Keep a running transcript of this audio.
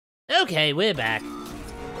Okay, we're back.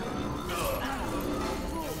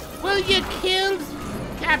 Well, you killed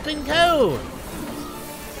Captain Code.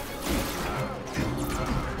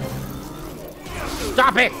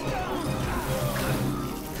 Stop it!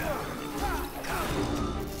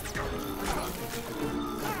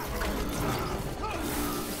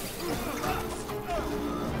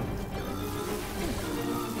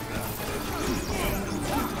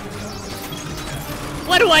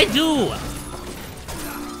 What do I do?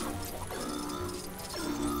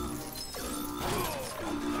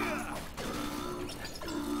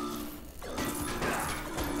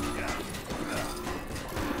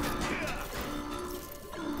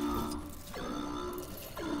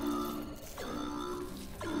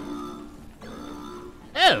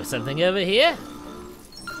 Oh, something over here?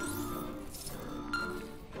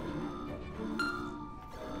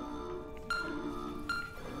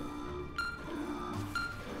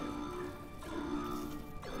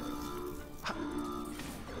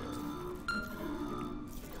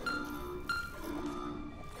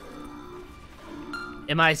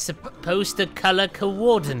 Am I supposed to color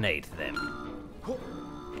coordinate them?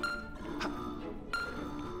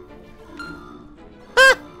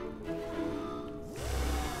 Ah!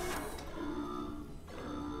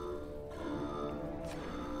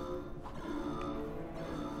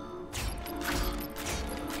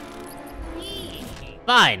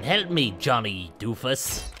 Fine, help me, Johnny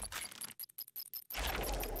Doofus.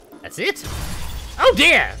 That's it? Oh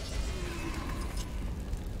dear!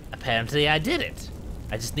 Apparently I did it.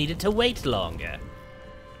 I just needed to wait longer.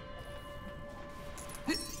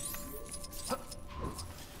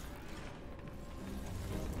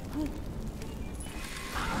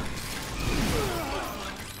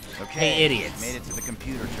 Okay, hey, idiots. Made it to the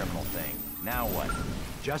computer terminal thing. Now what?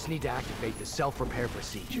 Just need to activate the self-repair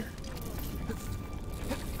procedure.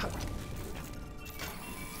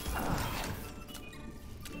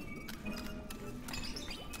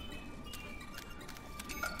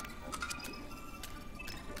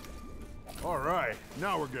 All right,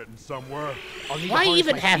 now we're getting somewhere. Why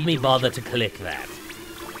even have me bother to click that?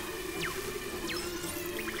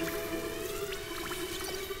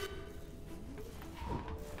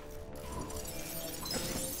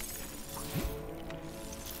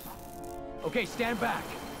 Okay, stand back.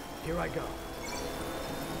 Here I go.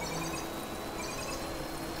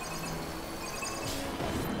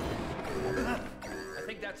 I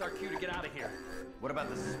think that's our cue to get out of here. What about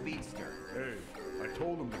the speedster? Hey, I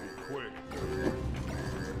told him to be quick.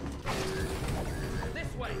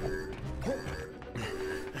 This way.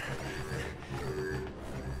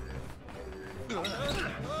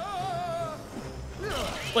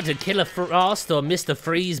 What, did Killer Frost or Mr.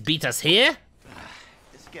 Freeze beat us here?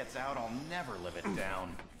 This gets out, I'll never live it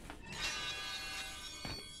down.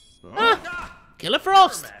 Killer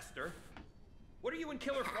Frost! Master, what are you and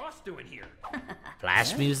Killer Frost doing here?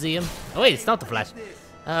 Flash Museum? Oh wait, it's not the Flash.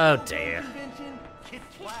 Oh dear. Kid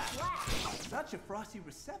Flash. Such a frosty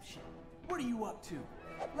reception. What are you up to?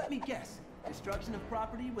 Let me guess. Destruction of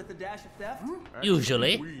property with a dash of theft?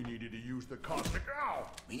 Usually. We needed to use the Cosmic. Ow!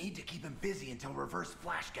 We need to keep him busy until Reverse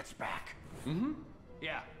Flash gets back.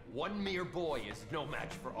 Yeah, one mere boy is no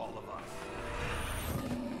match for all of us.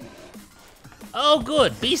 Oh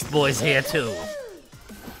good, Beast Boy's here too.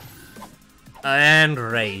 And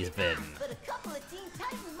Raven. But a couple of Teen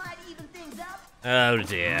Titans might even things up. Oh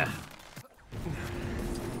dear.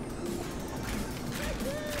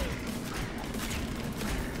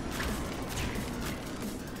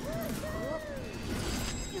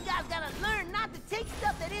 You guys gotta learn not to take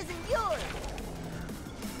stuff that isn't yours.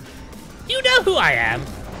 You know who I am.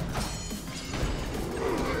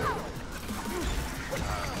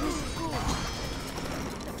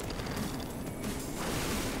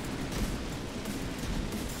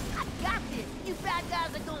 I got this. You bad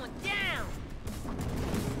guys are going down.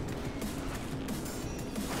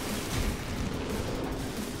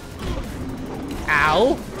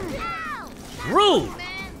 Ow. Ow! Rude. Man.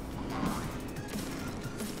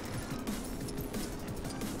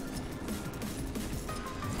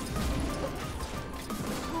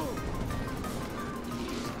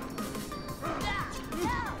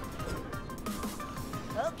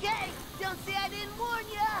 Okay, don't say I didn't warn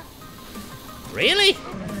ya. Really?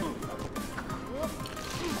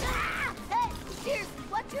 Ah! Hey, seriously,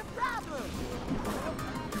 what's your problem?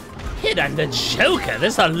 Kid, I'm the Joker.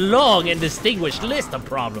 There's a long and distinguished list of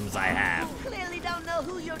problems I have. You clearly don't know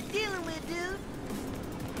who you're dealing with, dude.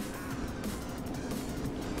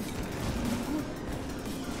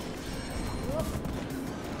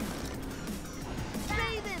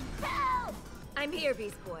 Raven, help! I'm here,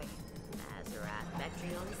 Beast Boy. Azeroth,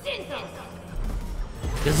 Metrion, Sinzo!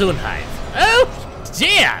 Gesundheit. Oh,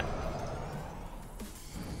 dear!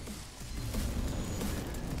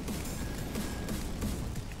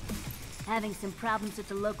 Having some problems with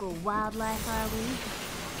the local wildlife, are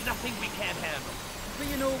we? Nothing we can't handle. But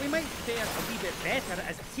you know, we might fare a wee bit better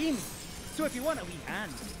as a team. So if you want a wee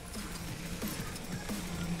hand.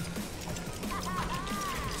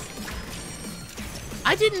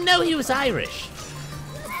 I didn't know he was Irish.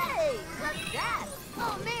 Hey, what's that?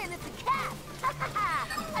 Oh man, it's a cat.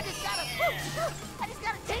 I just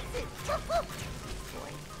gotta taste it.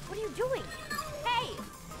 Boy, what are you doing? Hey!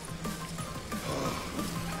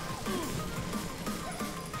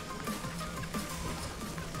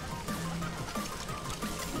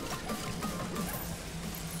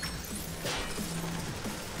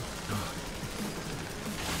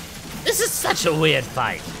 This is such a weird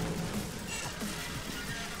fight.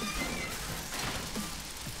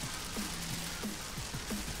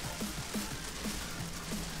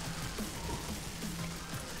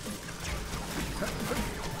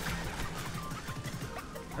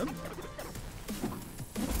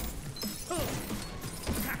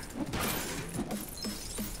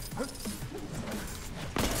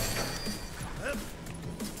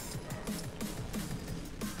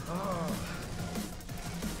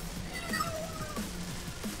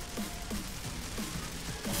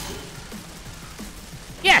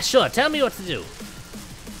 Yeah, sure, tell me what to do.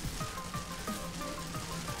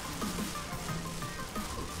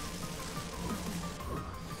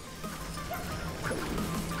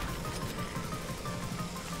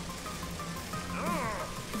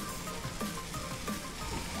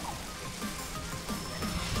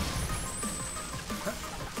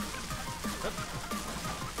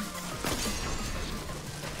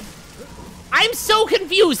 I'm so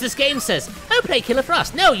confused. This game says, oh, play Killer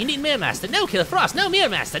Frost. No, you need Mirror Master. No, Killer Frost. No, Mirror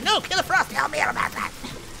Master. No, Killer Frost. No, Mirror Master.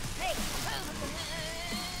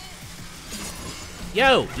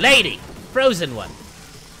 Yo, lady. Frozen one.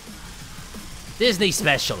 Disney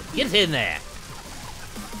special. Get in there.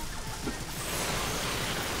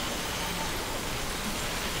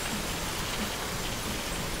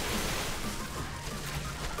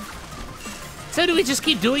 So do we just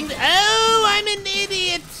keep doing the— oh, I'm an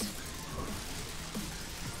idiot.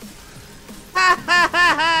 Ha ha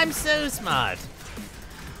ha ha, I'm so smart.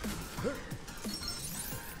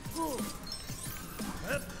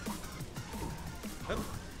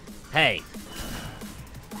 Hey.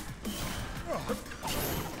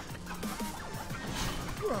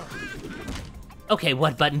 Okay,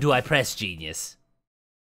 what button do I press, genius?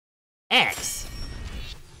 X.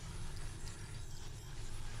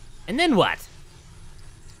 And then what?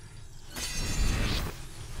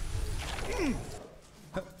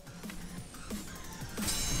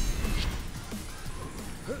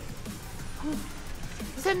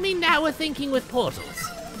 Does that mean now we're thinking with portals?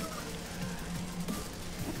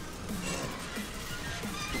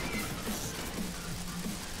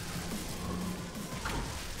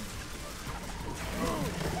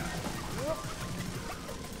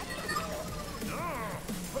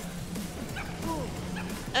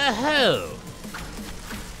 Oh.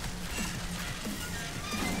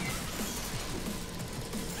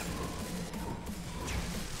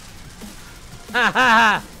 Ha ha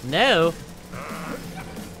ha! No.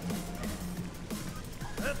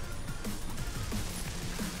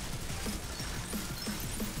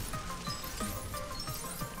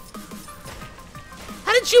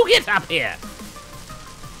 How did you get up here?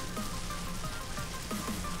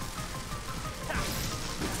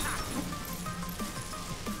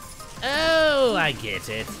 Oh, I get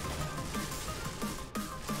it.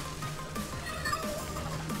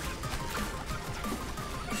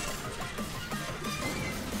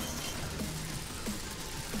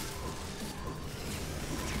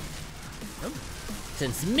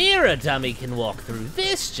 Since Mirror Dummy can walk through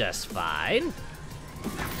this just fine.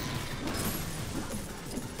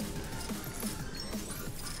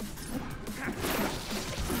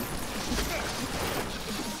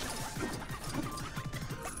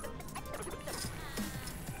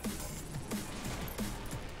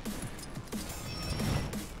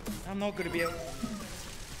 I'm not going to be able to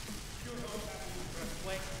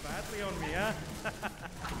reflect badly on me, huh?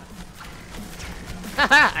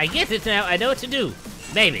 Haha, I get it now. I know what to do.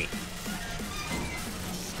 Maybe.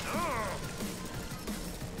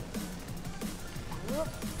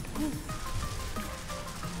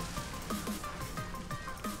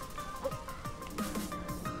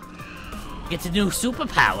 Get a new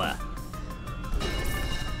superpower.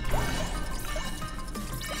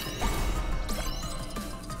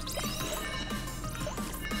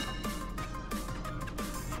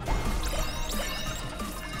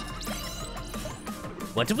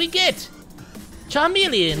 What do we get?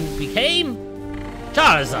 Charmeleon became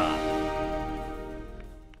Charizard.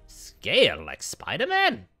 Scale like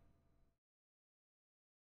Spider-Man?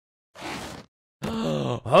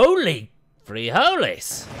 Holy free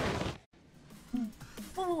holies.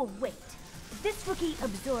 Whoa, wait. This rookie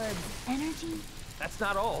absorbs energy? That's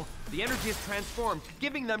not all. The energy is transformed,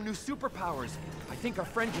 giving them new superpowers. I think our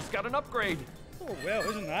friend just got an upgrade. Oh, well,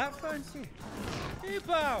 isn't that fancy? Hey,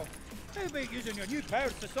 pal. How about using your new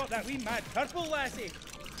powers to stop that wee mad purple lassie?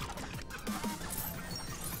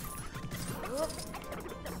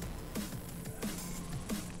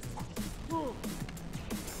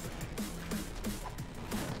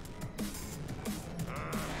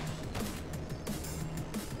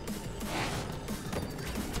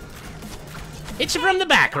 Hit you from the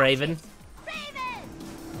back, Raven.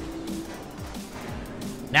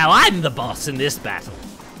 Now I'm the boss in this battle.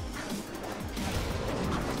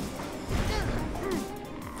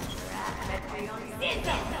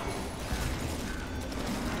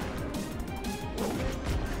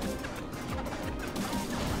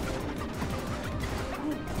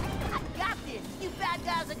 I got this. You bad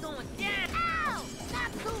guys are going down. Ow!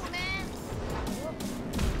 Not cool, man.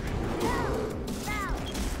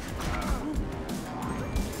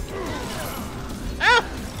 Ah!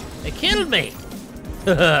 They killed me.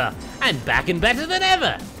 I'm back and better than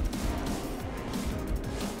ever.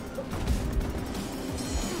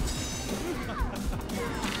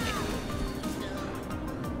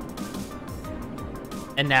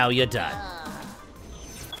 And now you're done.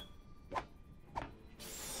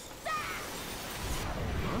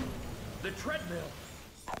 The treadmill.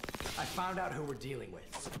 I found out who we're dealing with.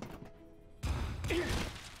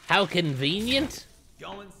 How convenient.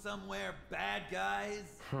 Going somewhere, bad guys?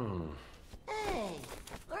 Hey,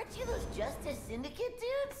 aren't you those Justice Syndicate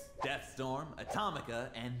dudes? Deathstorm, Atomica,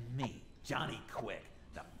 and me, Johnny Quick,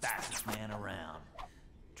 the fastest man around.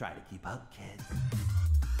 Try to keep up, kids.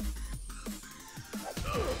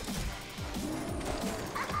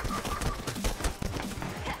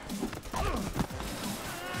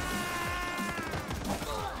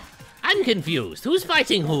 I'm confused. Who's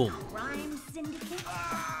fighting whom? Crime syndicate?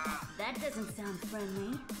 That doesn't sound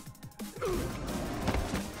friendly.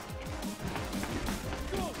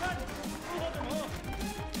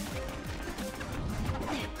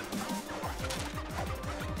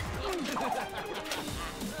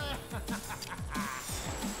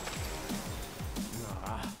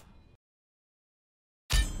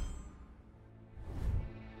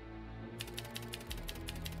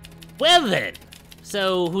 Well then.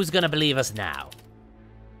 So who's gonna believe us now?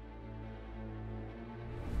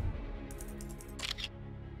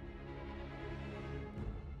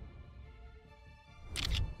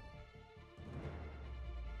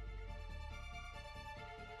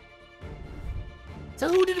 So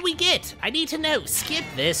who did we get? I need to know. Skip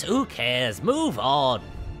this. Who cares? Move on.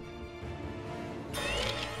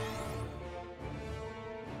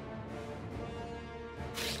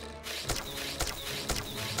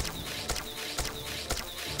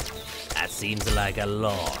 That seems like a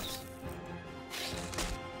lot.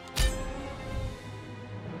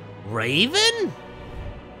 Raven?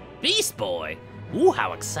 Beast Boy? Ooh,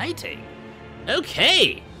 how exciting.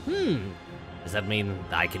 Okay. Does that mean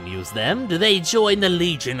I can use them? Do they join the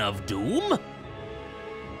Legion of Doom?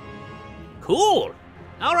 Cool.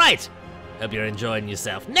 All right. Hope you're enjoying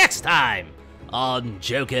yourself next time on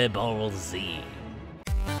Joker Ball Z.